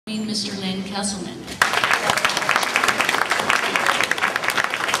Mr. Lynn Kesselman.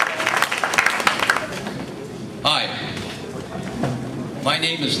 Hi, my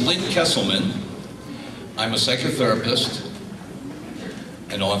name is Lynn Kesselman. I'm a psychotherapist,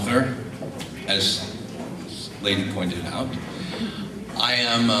 an author, as this lady pointed out. I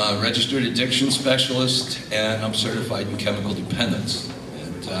am a registered addiction specialist, and I'm certified in chemical dependence.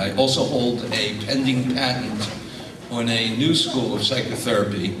 And I also hold a pending patent on a new school of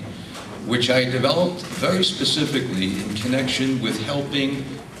psychotherapy, which I developed very specifically in connection with helping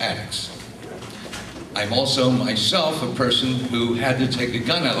addicts. I'm also myself a person who had to take a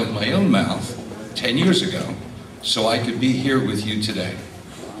gun out of my own mouth 10 years ago so I could be here with you today.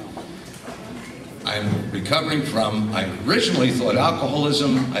 I'm recovering from, I originally thought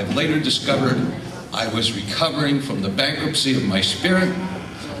alcoholism. I've later discovered I was recovering from the bankruptcy of my spirit,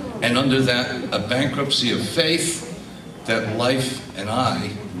 and under that, a bankruptcy of faith that life and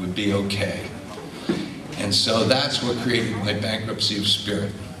I would be okay. And so that's what created my bankruptcy of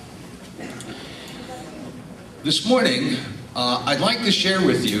spirit. This morning, I'd like to share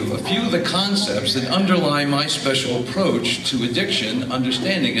with you a few of the concepts that underlie my special approach to addiction,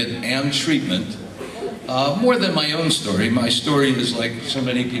 understanding it, and treatment. More than my own story. My story is like so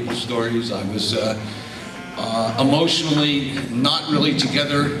many people's stories. I was emotionally not really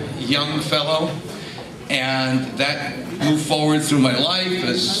together young fellow, and that moved forward through my life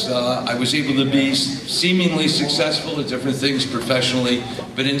as I was able to be seemingly successful at different things professionally,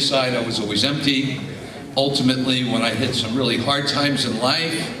 but inside I was always empty. Ultimately, when I hit some really hard times in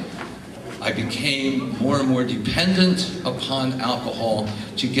life, I became more and more dependent upon alcohol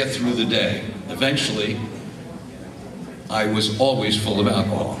to get through the day. Eventually, I was always full of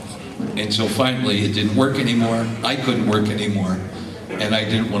alcohol, until finally it didn't work anymore, I couldn't work anymore, and I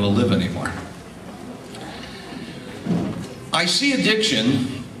didn't want to live anymore. I see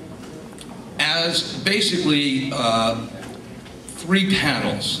addiction as basically 3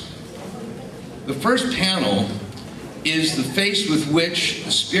 panels. The first panel is the face with which,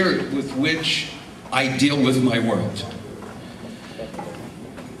 the spirit with which I deal with my world.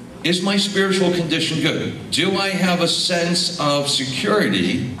 Is my spiritual condition good? Do I have a sense of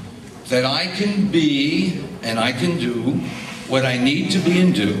security that I can be and I can do what I need to be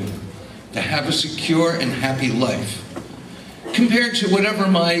and do to have a secure and happy life, compared to whatever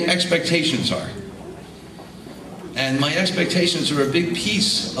my expectations are? And my expectations are a big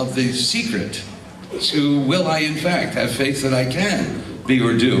piece of the secret to will I in fact have faith that I can be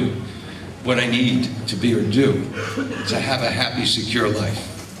or do what I need to be or do to have a happy, secure life.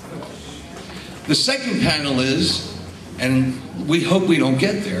 The second panel is, and we hope we don't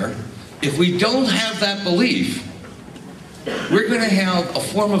get there, if we don't have that belief, we're going to have a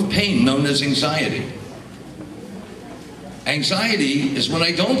form of pain known as anxiety. Anxiety is when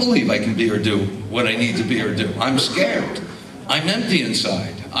I don't believe I can be or do what I need to be or do. I'm scared. I'm empty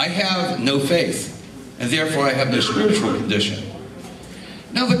inside. I have no faith, and therefore I have no spiritual condition.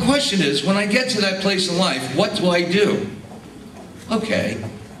 Now the question is, when I get to that place in life, what do I do? Okay.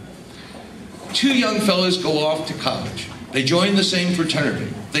 2 young fellows go off to college. They join the same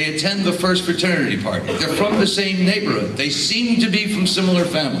fraternity. They attend the first fraternity party. They're from the same neighborhood. They seem to be from similar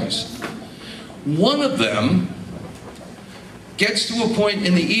families. One of them gets to a point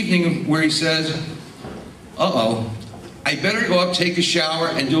in the evening where he says, uh-oh, I better go up, take a shower,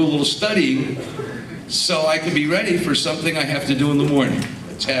 and do a little studying so I can be ready for something I have to do in the morning.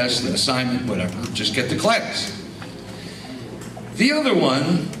 A test, an assignment, whatever, just get to class. The other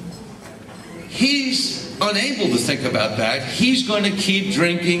one, he's unable to think about that. He's going to keep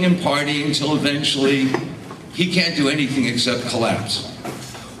drinking and partying until eventually he can't do anything except collapse.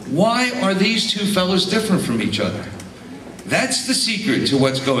 Why are these 2 fellows different from each other? That's the secret to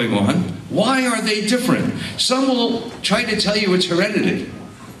what's going on. Why are they different? Some will try to tell you it's heredity.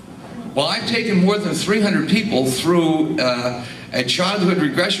 Well, I've taken more than 300 people through a childhood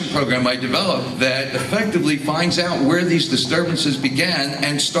regression program I developed that effectively finds out where these disturbances began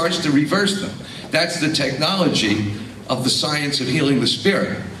and starts to reverse them. That's the technology of the science of healing the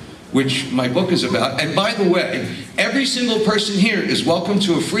spirit, which my book is about. And by the way, every single person here is welcome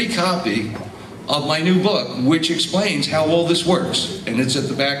to a free copy of my new book, which explains how all this works. And it's at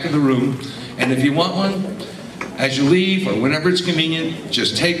the back of the room. And if you want one, as you leave or whenever it's convenient,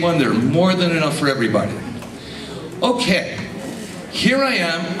 just take one. They're more than enough for everybody. Okay, here I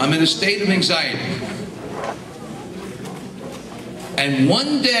am. I'm in a state of anxiety. And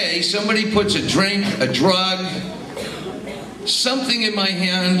one day, somebody puts a drink, a drug, something in my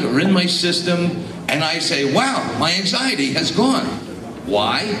hand or in my system, and I say, wow, my anxiety has gone.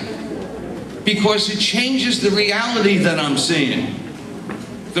 Why? Because it changes the reality that I'm seeing.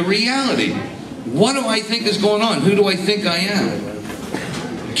 the reality. What do I think is going on? Who do I think I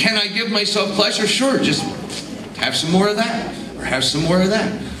am? Can I give myself pleasure? Sure, just have some more of that, or have some more of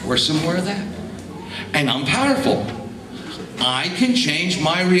that, or some more of that. And I'm powerful. I can change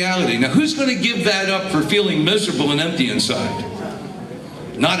my reality. Now, who's going to give that up for feeling miserable and empty inside?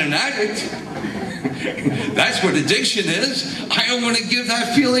 Not an addict. That's what addiction is. I don't want to give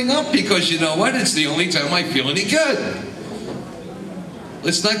that feeling up because, you know what? It's the only time I feel any good.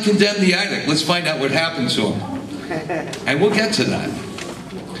 Let's not condemn the addict. Let's find out what happened to him. And we'll get to that.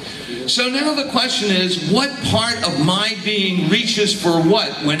 So now the question is, what part of my being reaches for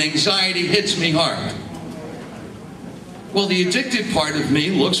what when anxiety hits me hard? Well, the addicted part of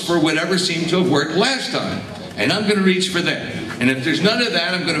me looks for whatever seemed to have worked last time. And I'm going to reach for that. And if there's none of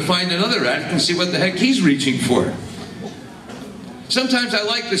that, I'm going to find another addict and see what the heck he's reaching for. Sometimes I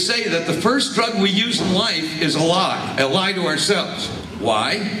like to say that the first drug we use in life is a lie to ourselves.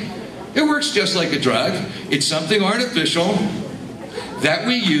 Why? It works just like a drug. It's something artificial that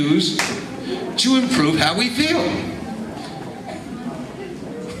we use to improve how we feel.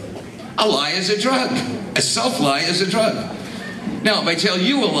 A lie is a drug. A self-lie is a drug. Now, if I tell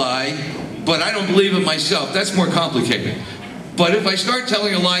you a lie, but I don't believe it myself, that's more complicated. But if I start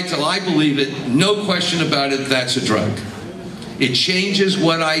telling a lie till I believe it, no question about it, that's a drug. It changes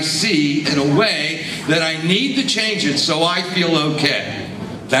what I see in a way that I need to change it so I feel okay.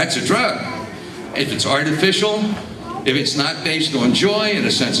 That's a drug. If it's artificial, if it's not based on joy and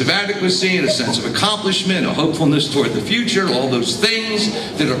a sense of adequacy and a sense of accomplishment, a hopefulness toward the future, all those things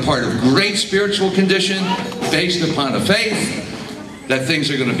that are part of great spiritual condition based upon a faith that things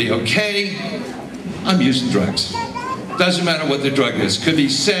are going to be okay, I'm using drugs. Doesn't matter what the drug is. Could be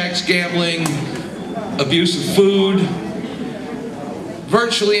sex, gambling, abuse of food,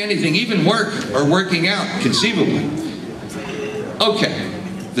 virtually anything, even work or working out, conceivably. Okay.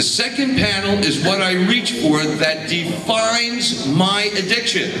 The second panel is what I reach for that defines my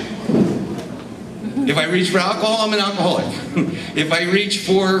addiction. If I reach for alcohol, I'm an alcoholic. If I reach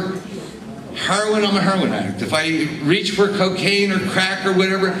for heroin, I'm a heroin addict. If I reach for cocaine or crack or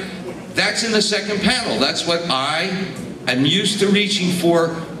whatever, that's in the second panel. That's what I am used to reaching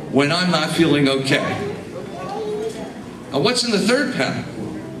for when I'm not feeling okay. Now, what's in the third panel?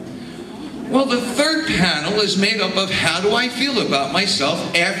 Well, the third panel is made up of how do I feel about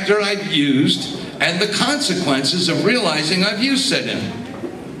myself after I've used and the consequences of realizing I've used set in.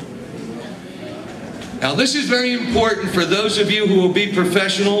 Now, this is very important for those of you who will be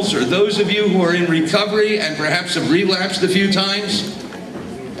professionals or those of you who are in recovery and perhaps have relapsed a few times.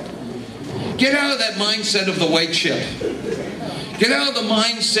 Get out of that mindset of the white chip. Get out of the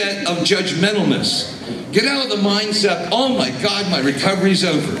mindset of judgmentalness. Get out of the mindset, oh my God, my recovery's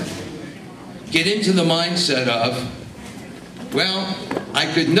over. Get into the mindset of, well, I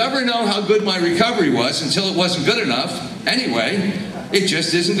could never know how good my recovery was until it wasn't good enough. Anyway, it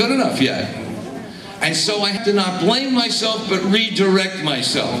just isn't good enough yet. And so I have to not blame myself, but redirect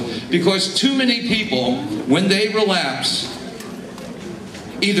myself. Because too many people, when they relapse,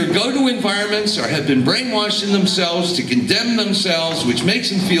 either go to environments or have been brainwashed in themselves to condemn themselves, which makes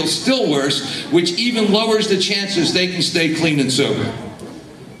them feel still worse, which even lowers the chances they can stay clean and sober.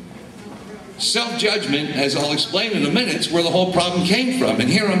 Self-judgment, as I'll explain in a minute, is where the whole problem came from, and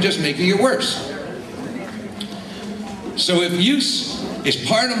here I'm just making it worse. So if use is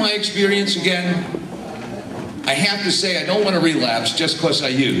part of my experience again, I have to say I don't want to relapse just because I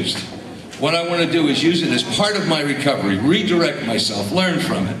used. What I want to do is use it as part of my recovery, redirect myself, learn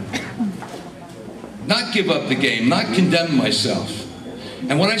from it. Not give up the game, not condemn myself.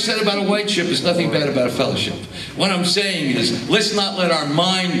 And what I said about a white chip is nothing bad about a fellowship. What I'm saying is, let's not let our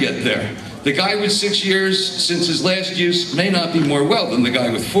mind get there. The guy with 6 years since his last use may not be more well than the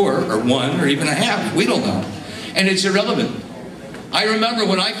guy with 4 or 1 or even a half. We don't know. And it's irrelevant. I remember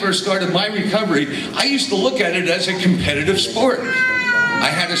when I first started my recovery, I used to look at it as a competitive sport. I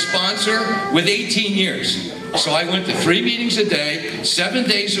had a sponsor with 18 years. So I went to 3 meetings a day, 7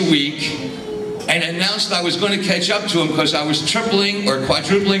 days a week, and announced I was going to catch up to him because I was tripling or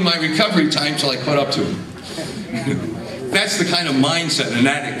quadrupling my recovery time till I caught up to him. That's the kind of mindset an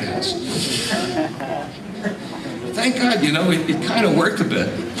addict has. Thank God, you know, it kind of worked a bit.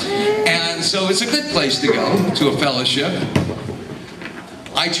 And so it's a good place to go, to a fellowship.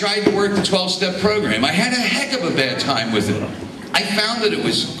 I tried to work the 12-step program. I had a heck of a bad time with it. I found that it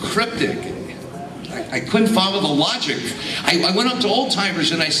was cryptic. I couldn't follow the logic. I went up to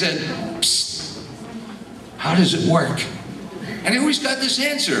old-timers and I said, "Psst, how does it work?" And I always got this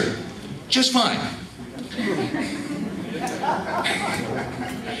answer, "Just fine."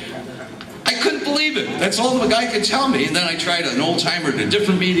 I couldn't believe it. That's all the guy could tell me. And then I tried an old-timer at a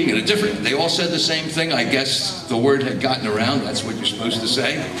different meeting and they all said the same thing. I guess the word had gotten around. That's what you're supposed to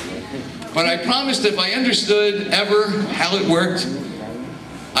say. But I promised if I understood ever how it worked,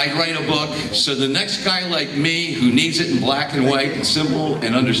 I'd write a book so the next guy like me who needs it in black and white and simple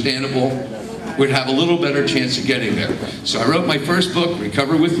and understandable would have a little better chance of getting there. So I wrote my first book,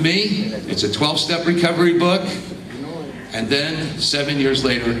 Recover With Me. It's a 12-step recovery book. And then 7 years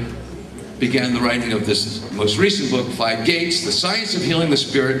later, began the writing of this most recent book, 5 Gates, The Science of Healing the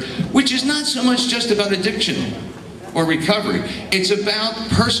Spirit, which is not so much just about addiction or recovery. It's about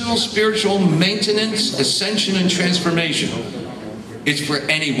personal spiritual maintenance, ascension, and transformation. It's for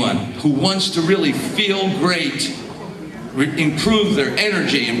anyone who wants to really feel great, improve their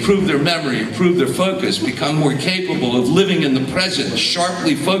energy, improve their memory, improve their focus, become more capable of living in the present,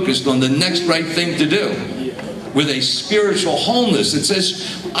 sharply focused on the next right thing to do, with a spiritual wholeness that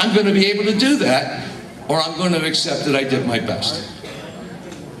says, I'm going to be able to do that, or I'm going to accept that I did my best.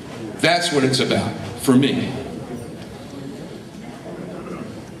 That's what it's about, for me.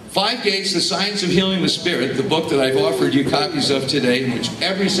 5 Gates, The Science of Healing the Spirit, the book that I've offered you copies of today, which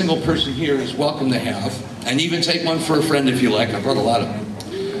every single person here is welcome to have, and even take one for a friend if you like. I brought a lot of them.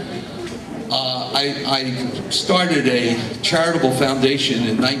 I started a charitable foundation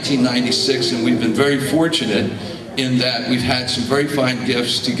in 1996, and we've been very fortunate in that we've had some very fine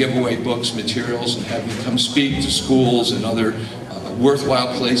gifts to give away books, materials, and have them come speak to schools and other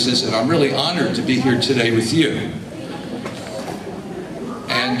worthwhile places, and I'm really honored to be here today with you.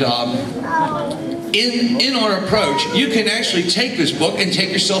 And in our approach, you can actually take this book and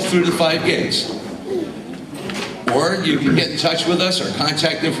take yourself through the 5 Gates. Or you can get in touch with us. Our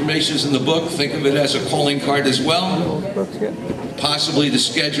contact information is in the book. Think of it as a calling card as well. Possibly to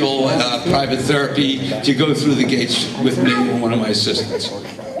schedule private therapy to go through the gates with me or one of my assistants.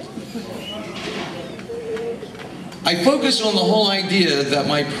 I focus on the whole idea that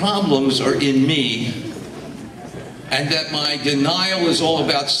my problems are in me, and that my denial is all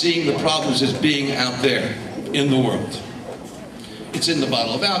about seeing the problems as being out there in the world. It's in the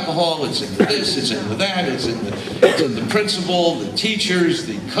bottle of alcohol, it's in this, it's in that, it's in the principal, the teachers,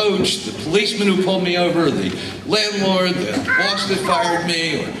 the coach, the policeman who pulled me over, the landlord, the boss that fired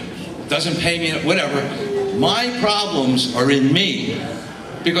me, or doesn't pay me, whatever. My problems are in me,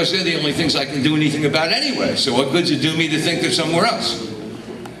 because they're the only things I can do anything about anyway. So what good's it do me to think they're somewhere else?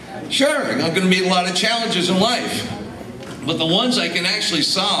 Sure, I'm going to meet a lot of challenges in life, but the ones I can actually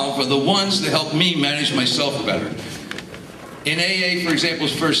solve are the ones that help me manage myself better. In AA, for example,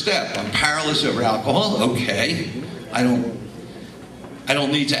 is first step. I'm powerless over alcohol. Okay. I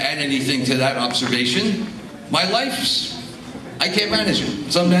don't need to add anything to that observation. My life's, I can't manage it.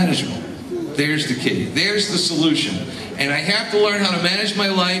 It's unmanageable. There's the key. There's the solution. And I have to learn how to manage my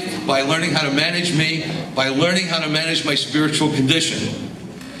life by learning how to manage me, by learning how to manage my spiritual condition.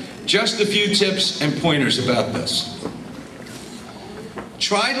 Just a few tips and pointers about this.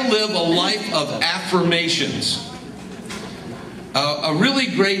 Try to live a life of affirmations. A really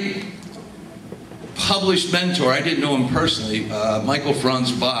great published mentor, I didn't know him personally, Michael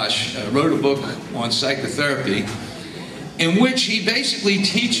Franz Bosch, wrote a book on psychotherapy in which he basically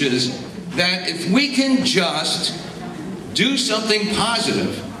teaches that if we can just do something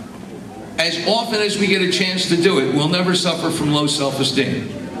positive as often as we get a chance to do it, we'll never suffer from low self-esteem.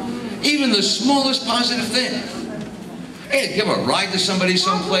 Even the smallest positive thing. Hey, give a ride to somebody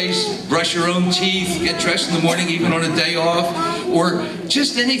someplace, brush your own teeth, get dressed in the morning even on a day off, or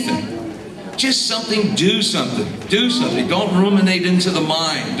just anything. Just something, do something. Do something. Don't ruminate into the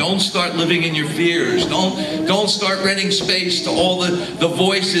mind. Don't start living in your fears. Don't start renting space to all the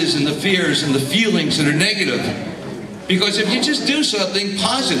voices and the fears and the feelings that are negative. Because if you just do something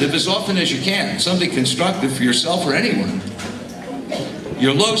positive as often as you can, something constructive for yourself or anyone,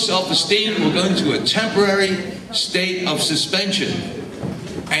 your low self-esteem will go into a temporary state of suspension.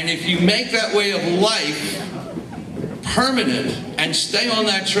 And if you make that way of life permanent and stay on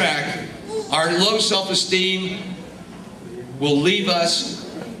that track, our low self-esteem will leave us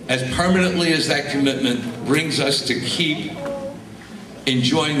as permanently as that commitment brings us to keep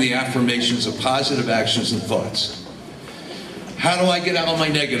enjoying the affirmations of positive actions and thoughts. How do I get out of my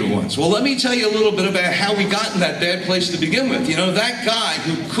negative ones? Well, let me tell you a little bit about how we got in that bad place to begin with. You know, that guy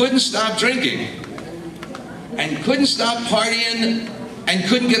who couldn't stop drinking and couldn't stop partying and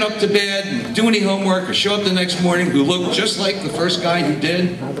couldn't get up to bed and do any homework or show up the next morning, who looked just like the first guy who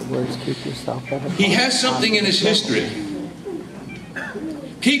did, he has something in his history.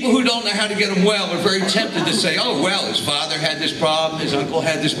 People who don't know how to get him well are very tempted to say, oh, well, his father had this problem, his uncle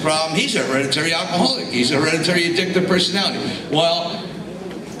had this problem, he's a hereditary alcoholic, he's a hereditary addictive personality. Well,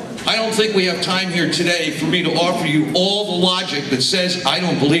 I don't think we have time here today for me to offer you all the logic that says I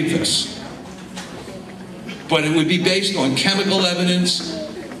don't believe this. But it would be based on chemical evidence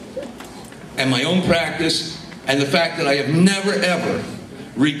and my own practice and the fact that I have never ever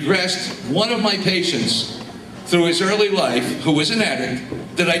regressed one of my patients through his early life who was an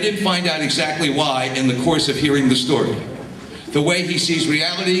addict that I didn't find out exactly why in the course of hearing the story. The way he sees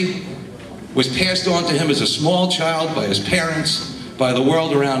reality was passed on to him as a small child by his parents, by the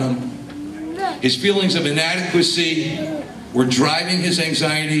world around him. His feelings of inadequacy were driving his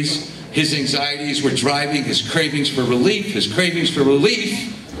anxieties. His anxieties were driving his cravings for relief. His cravings for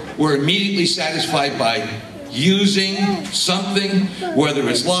relief were immediately satisfied by using something, whether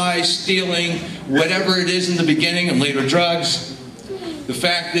it's lies, stealing, whatever it is in the beginning, and later drugs. The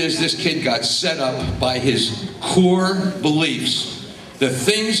fact is, this kid got set up by his core beliefs, the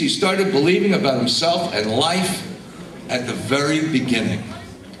things he started believing about himself and life at the very beginning.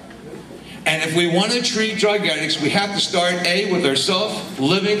 And if we want to treat drug addicts, we have to start, A, with ourselves,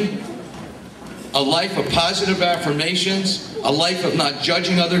 living a life of positive affirmations, a life of not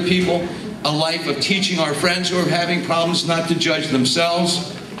judging other people, a life of teaching our friends who are having problems not to judge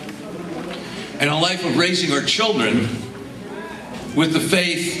themselves, and a life of raising our children with the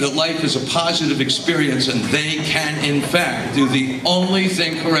faith that life is a positive experience and they can, in fact, do the only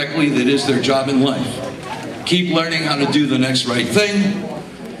thing correctly that is their job in life. Keep learning how to do the next right thing.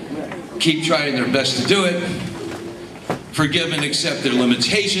 Keep trying their best to do it. Forgive and accept their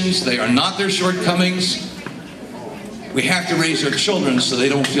limitations. They are not their shortcomings. We have to raise our children so they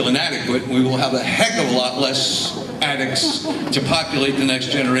don't feel inadequate. We will have a heck of a lot less addicts to populate the next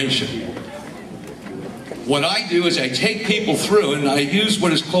generation. What I do is I take people through and I use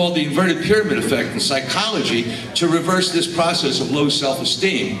what is called the inverted pyramid effect in psychology to reverse this process of low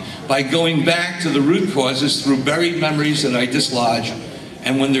self-esteem by going back to the root causes through buried memories that I dislodge.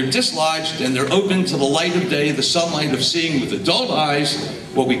 And when they're dislodged and they're open to the light of day, the sunlight of seeing with adult eyes,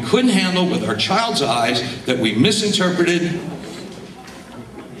 what we couldn't handle with our child's eyes, that we misinterpreted,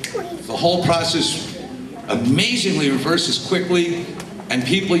 the whole process amazingly reverses quickly, and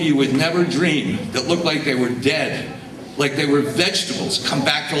people you would never dream that looked like they were dead, like they were vegetables, come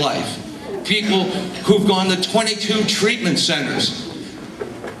back to life. People who've gone to 22 treatment centers,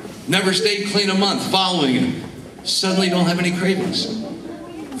 never stayed clean a month following it, suddenly don't have any cravings.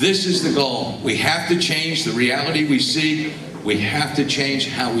 This is the goal. We have to change the reality we see. We have to change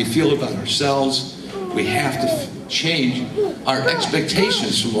how we feel about ourselves. We have to change our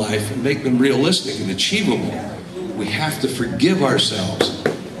expectations from life and make them realistic and achievable. We have to forgive ourselves,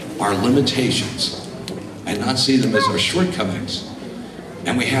 our limitations, and not see them as our shortcomings.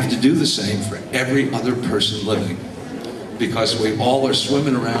 And we have to do the same for every other person living, because we all are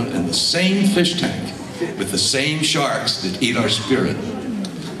swimming around in the same fish tank with the same sharks that eat our spirit.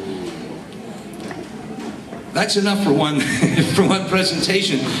 That's enough for one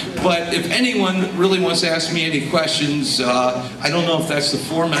presentation, but if anyone really wants to ask me any questions, I don't know if that's the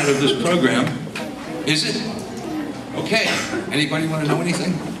format of this program. Is it? Okay. Anybody want to know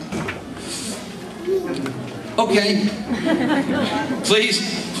anything? Okay.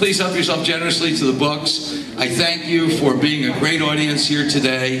 Please help yourself generously to the books. I thank you for being a great audience here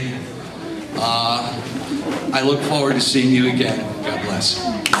today. I look forward to seeing you again. God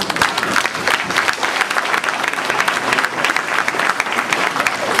bless.